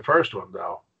negate the first one,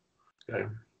 though. Okay.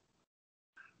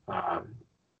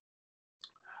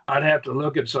 I'd have to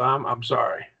look at some. I'm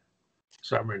sorry.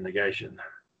 Summary negation.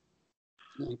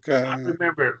 Okay. I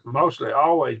remember it mostly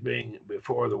always being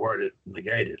before the word it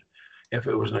negated. If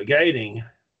it was negating,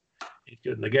 it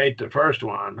could negate the first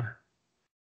one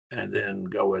and then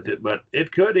go with it. But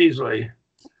it could easily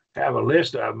have a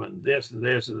list of them and this and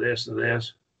this and this and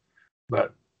this.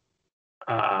 But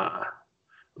a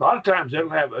lot of times it'll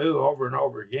have "u" over and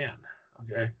over again.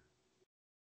 Okay.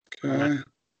 Okay.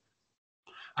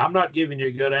 I'm not giving you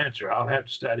a good answer. I'll have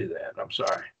to study that. I'm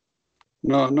sorry.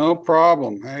 No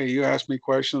problem. Hey, you ask me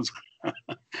questions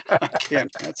I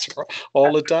can't answer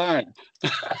all the time.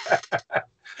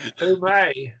 "U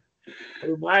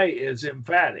may is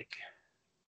emphatic.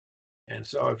 And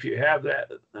so if you have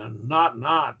that,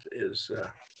 not is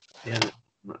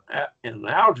in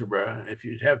algebra, if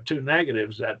you have two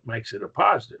negatives, that makes it a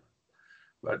positive.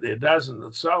 But it doesn't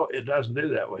do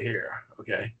that way here.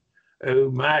 Okay.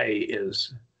 "U may"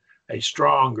 is a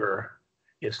stronger,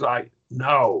 it's like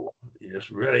no, it's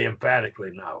really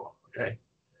emphatically no. Okay.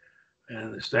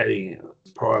 And stating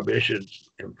prohibition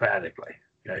emphatically.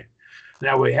 Okay.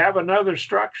 Now we have another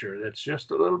structure that's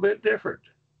just a little bit different.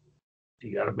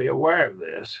 You got to be aware of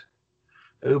this.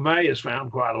 "U may" is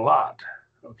found quite a lot.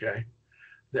 Okay.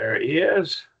 There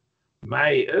is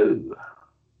 "may-u."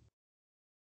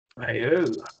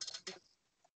 "May-u."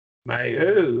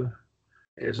 "May-u"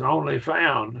 is only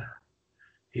found,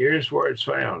 here's where it's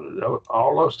found.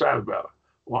 All those times about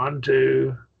 1,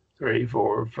 2, 3,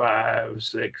 4, 5,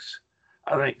 6,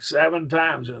 I think 7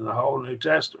 times in the whole New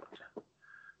Testament.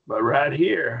 But right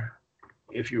here,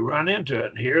 if you run into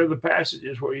it, and here are the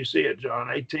passages where you see it: John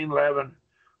 18:11,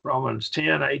 Romans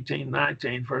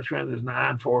 10:18-19, 1 Corinthians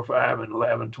 9:4-5, and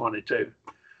 11:22.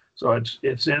 So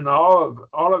it's in all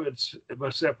of its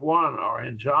except one are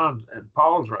in John and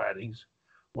Paul's writings,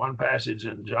 one passage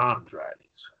in John's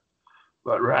writings.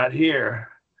 But right here,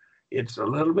 it's a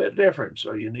little bit different.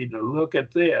 So you need to look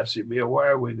at this. You be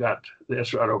aware we got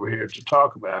this right over here to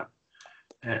talk about,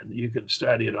 and you can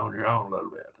study it on your own a little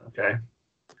bit. Okay.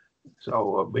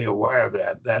 So be aware of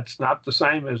that. That's not the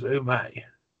same as "u may."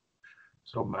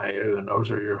 So "may-u," and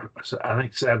those are your, I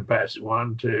think, 7 passages.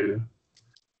 1, 2,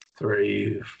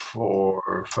 3,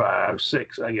 4, 5,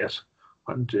 6. I guess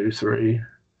 1, 2, 3,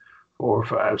 4,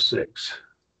 5, 6.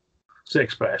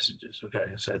 6 passages. Okay,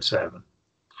 I said 7.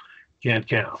 Can't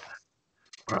count.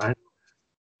 All right.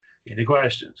 Any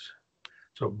questions?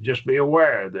 So just be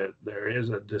aware that there is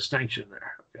a distinction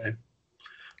there. Okay.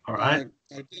 All right.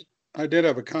 I did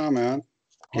have a comment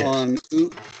Yes. on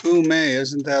 "u may."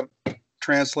 Isn't that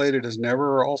translated as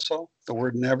never also? The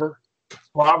word never?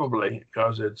 Probably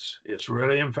because it's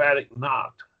really emphatic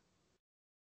not.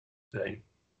 See,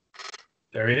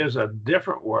 there is a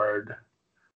different word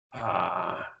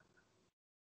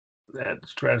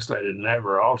that's translated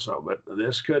never also, but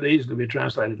this could easily be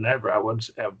translated never. I wouldn't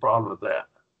have a problem with that.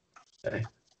 Okay.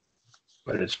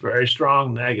 But it's very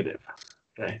strong negative.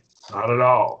 Okay. Not at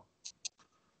all.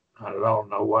 Not at all.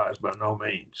 No wise, by no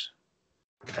means.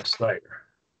 That's there.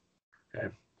 Okay.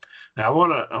 Now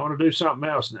I want to do something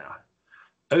else now.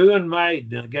 "U" and "may"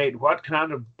 negate what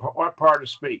part of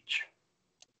speech?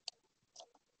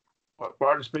 What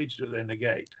part of speech do they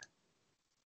negate?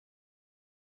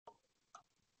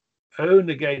 "U"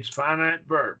 negates finite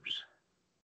verbs,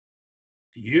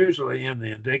 usually in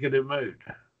the indicative mood.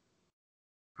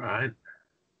 Right?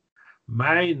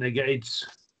 "May" negates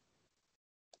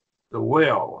the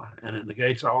will, and it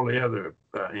negates all the other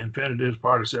infinitives,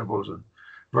 participles, and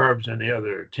verbs in the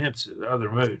other tenses,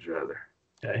 other moods, rather.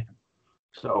 Okay,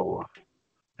 so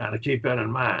kind of keep that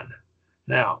in mind.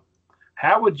 Now,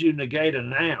 how would you negate a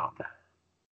noun?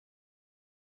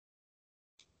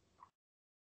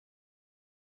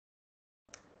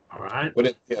 All right. Would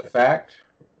it be a fact?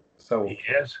 So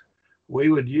Yes, we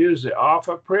would use the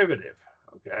alpha privative.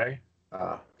 Okay,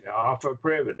 the alpha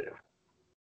privative.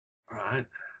 All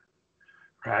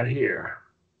right here.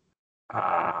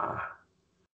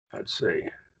 Let's see.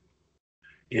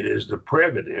 It is the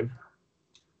privative.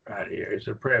 Right here. It's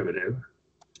a privative.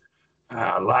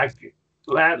 Like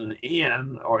Latin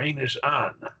in or English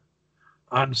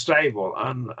unstable,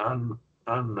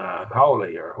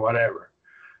 unholy, or whatever.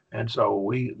 And so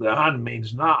the un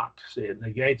means not. See, it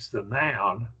negates the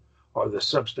noun or the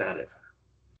substantive.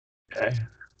 Okay.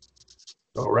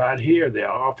 So right here, the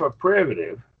alpha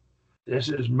privative, this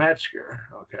is Metzger.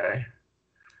 Okay.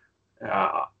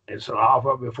 It's an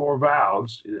alpha before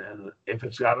vowels. And if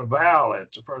it's got a vowel,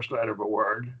 it's the first letter of a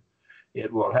word,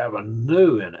 it will have a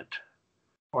nu in it.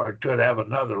 Or it could have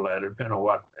another letter, depending on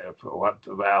what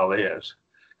the vowel is.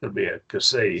 It could be a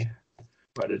kasi,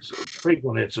 but it's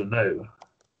frequently it's a nu.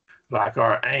 Like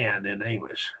our "and" in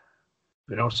English.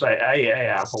 We don't say a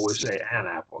apple, we say an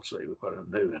apple. So we put a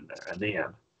nu in there, an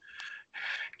 "in."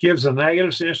 Gives a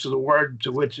negative sense to the word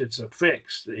to which it's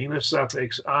affixed. The English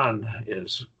suffix "un"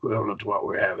 is equivalent to what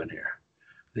we're having here.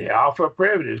 The alpha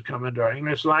privatives come into our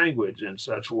English language in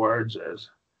such words as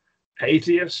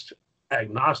atheist,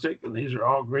 agnostic, and these are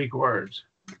all Greek words.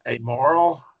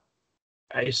 Amoral,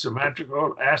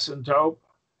 asymmetrical, asymptote,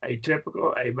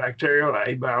 atypical, abacterial,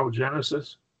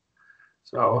 abiogenesis.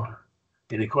 So,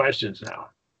 any questions now?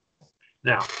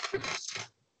 Now,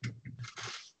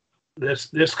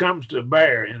 this comes to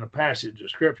bear in a passage of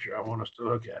scripture I want us to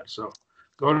look at. So,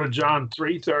 go to John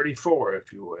 3:34,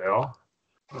 if you will.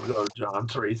 We'll go to John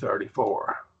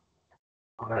 3:34.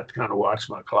 I'll have to kind of watch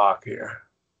my clock here.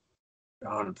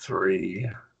 John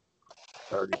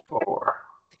 3:34.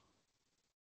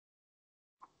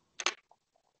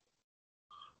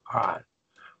 All right.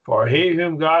 For he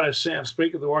whom God has sent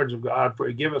speaketh the words of God, for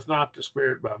he giveth not the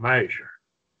Spirit by measure.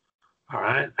 All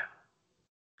right.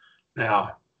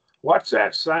 Now, what's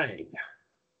that saying?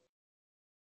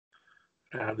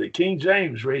 Now, the King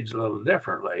James reads a little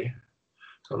differently,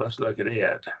 so let's look at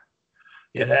it.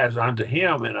 It has unto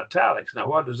him in italics. Now,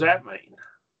 what does that mean?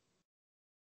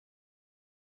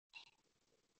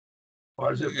 What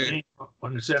does it mean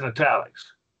when it's in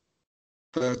italics?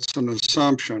 That's an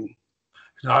assumption.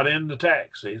 It's not in the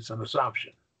text. See, it's an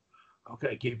assumption.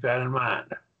 Okay, keep that in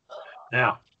mind.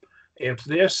 Now, if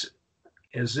this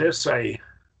is this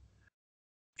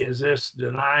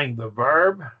denying the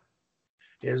verb?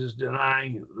 Is it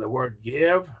denying the word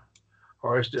give,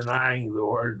 or is it denying the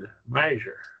word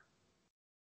measure?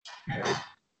 Okay.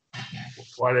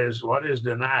 What is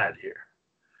denied here?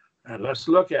 And let's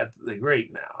look at the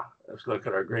Greek now. Let's look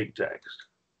at our Greek text.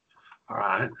 All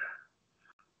right.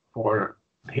 For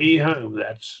he whom,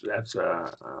 that's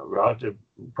a relative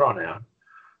pronoun,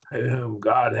 whom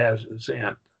God has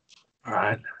sent. All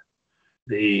right.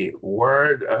 The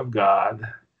word of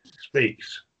God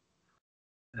speaks.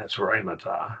 That's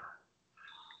rhemata.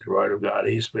 The word of God,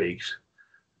 he speaks.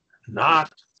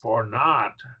 Not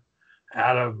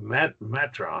out of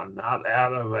metron, not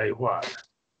out of a what?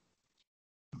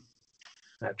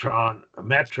 Metron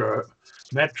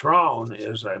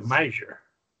is a measure.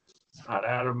 Not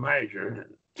out of measure.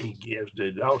 He gives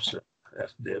didosa.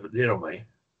 That's didomi.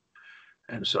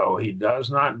 And so he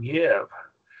does not give.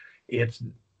 It's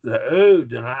the "u"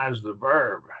 denies the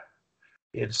verb.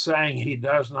 It's saying he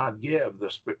does not give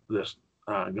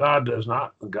God does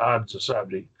not. God's the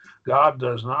subject. God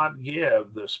does not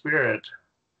give the Spirit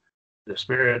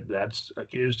that's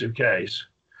accusative case.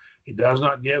 He does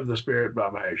not give the Spirit by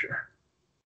measure.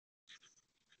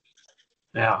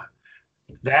 Now,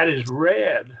 that is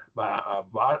read by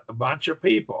a bunch of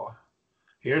people.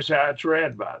 Here's how it's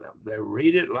read by them. They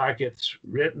read it like it's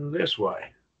written this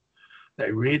way.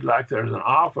 They read like there's an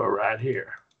alpha right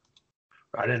here,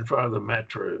 right in front of the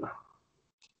metru.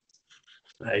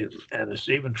 And it's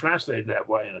even translated that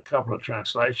way in a couple of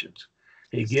translations.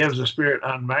 He gives the Spirit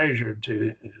unmeasured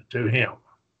to him.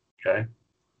 Okay.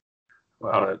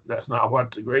 Well, that's not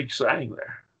what the Greek's saying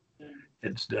there.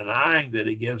 It's denying that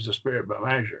he gives the Spirit by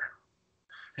measure.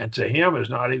 And to him is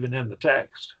not even in the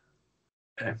text.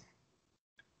 Okay.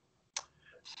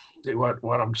 See what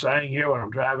I'm saying here, what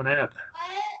I'm driving at?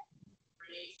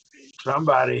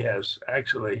 Somebody has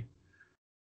actually,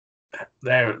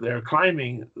 they're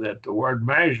claiming that the word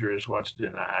measure is what's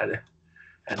denied,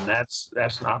 And that's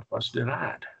not what's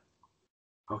denied.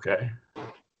 Okay.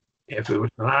 If it was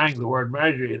denying the word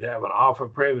measure, he'd have an alpha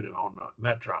privative on the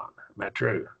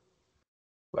metru.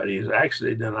 But he's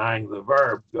actually denying the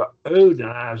verb. Who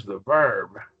denies the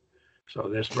verb? So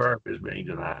this verb is being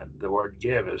denied. The word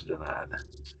give is denied.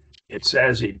 It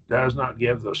says he does not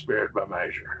give the Spirit by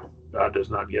measure. God does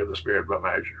not give the Spirit by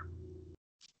measure.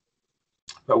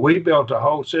 But we built a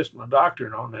whole system of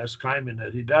doctrine on this, claiming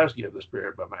that he does give the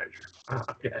Spirit by measure.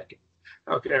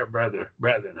 Okay,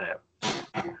 brethren have.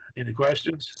 Any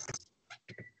questions?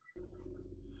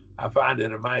 I find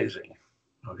it amazing.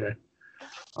 Okay.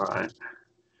 All right.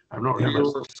 I'm not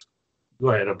remember. Go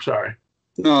ahead. I'm sorry.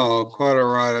 No, quite all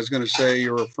right. I was going to say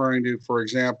you're referring to, for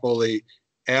example, the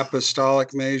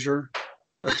apostolic measure.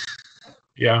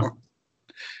 Yeah.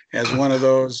 As one of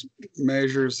those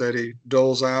measures that he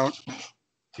doles out.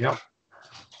 Yep.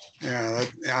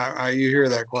 Yeah, you hear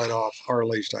that quite often, or at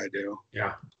least I do.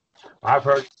 Yeah, I've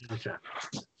heard it.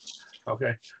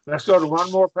 Okay, let's go to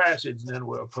one more passage, and then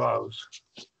we'll close.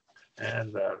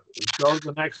 And let's go to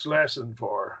the next lesson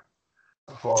for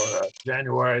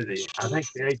January I think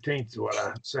the 18th is what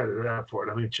I set it up for.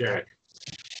 Let me check.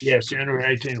 Yes,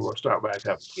 January 18th, we'll start back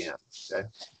up again. Okay.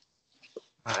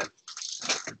 All right.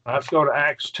 Let's go to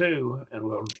Acts 2, and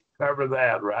we'll cover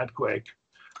that right quick.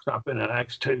 Something in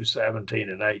Acts 2, 17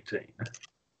 and 18.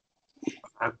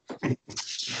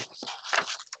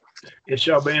 It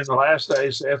shall be in the last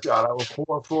days, saith God, I will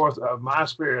pour forth of my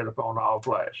Spirit upon all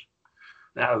flesh.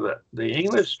 Now, the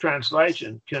English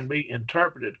translation can be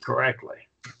interpreted correctly.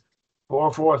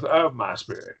 Pour forth of my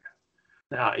Spirit.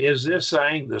 Now, is this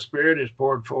saying the Spirit is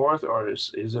poured forth, or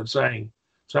is it saying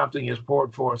something is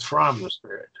poured forth from the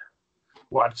Spirit?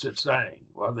 What's it saying?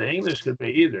 Well, the English could be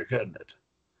either, couldn't it?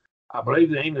 I believe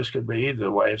the English could be either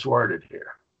way it's worded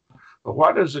here. But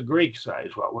what does the Greek say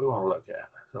is what we want to look at.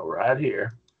 So right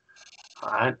here,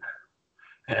 all right,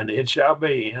 and it shall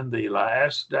be in the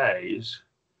last days,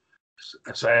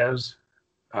 says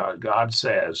God,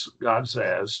 says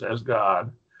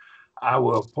God, I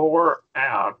will pour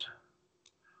out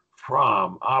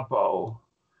from Apo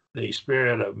the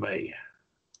Spirit of me.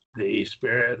 The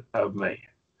Spirit of me.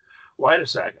 Wait a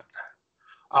second.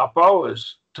 Apo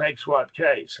takes what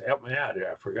case? Help me out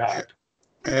here. I forgot.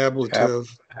 Ablative.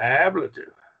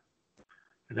 Ablative.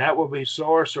 And that will be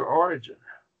source or origin.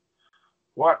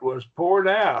 What was poured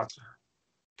out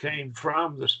came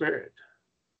from the Spirit.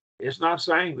 It's not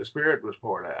saying the Spirit was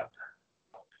poured out.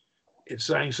 It's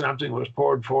saying something was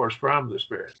poured forth from the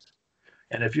Spirit.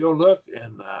 And if you'll look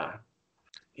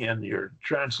in your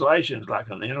translations, like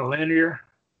an interlinear,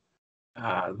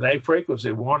 they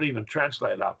frequently won't even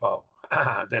translate apo.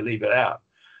 They leave it out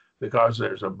because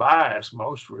there's a bias.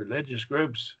 Most religious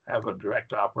groups have a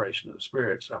direct operation of the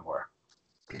Spirit somewhere,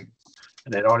 and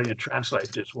they don't even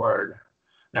translate this word.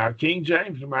 Now, King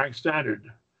James American Standard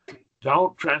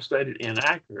don't translate it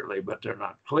inaccurately, but they're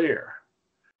not clear.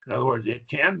 In other words, it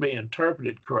can be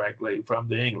interpreted correctly from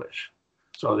the English.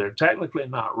 So they're technically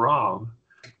not wrong.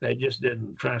 They just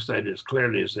didn't translate it as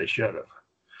clearly as they should have.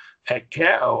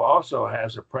 Ekeo also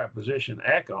has a preposition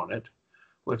ek on it,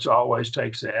 which always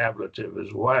takes the ablative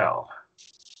as well.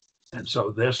 And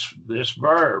so this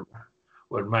verb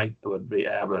would be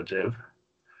ablative.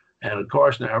 And of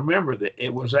course, now remember that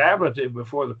it was ablative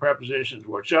before the prepositions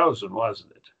were chosen,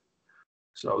 wasn't it?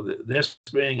 So this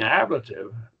being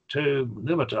ablative to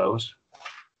pneumatos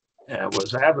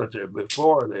was ablative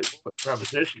before the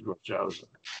prepositions were chosen.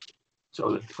 So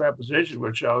the prepositions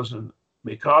were chosen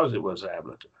because it was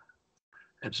ablative.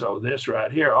 And so this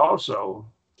right here also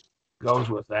goes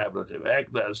with ablative.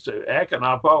 Ek does too. Ek and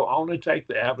apo only take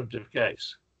the ablative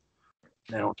case.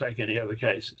 They don't take any other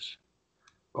cases.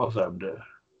 Both of them do.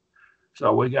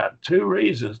 So we got two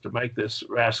reasons to make this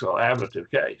rascal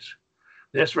ablative case.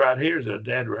 This right here is a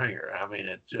dead ringer. I mean,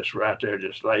 it just right there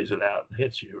just lays it out and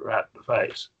hits you right in the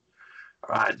face.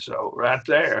 All right, so right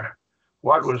there,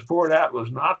 what was poured out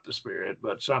was not the Spirit,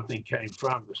 but something came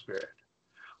from the Spirit.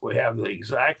 We have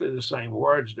exactly the same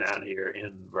words down here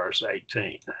in verse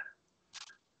 18.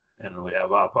 And we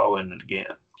have apo in it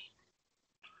again.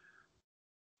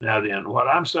 Now then, what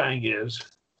I'm saying is,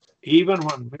 even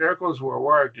when miracles were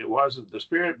worked, it wasn't the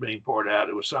Spirit being poured out,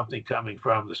 it was something coming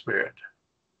from the Spirit.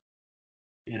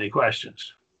 Any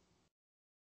questions?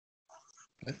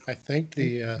 I think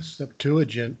the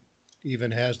Septuagint even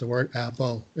has the word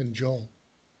apo in Joel.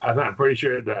 I'm pretty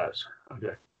sure it does.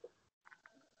 Okay.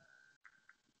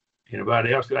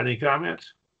 Anybody else got any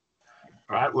comments?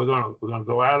 All right, we're gonna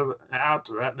go out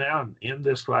right now and end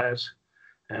this class,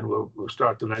 and we'll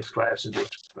start the next class in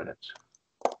just a few minutes.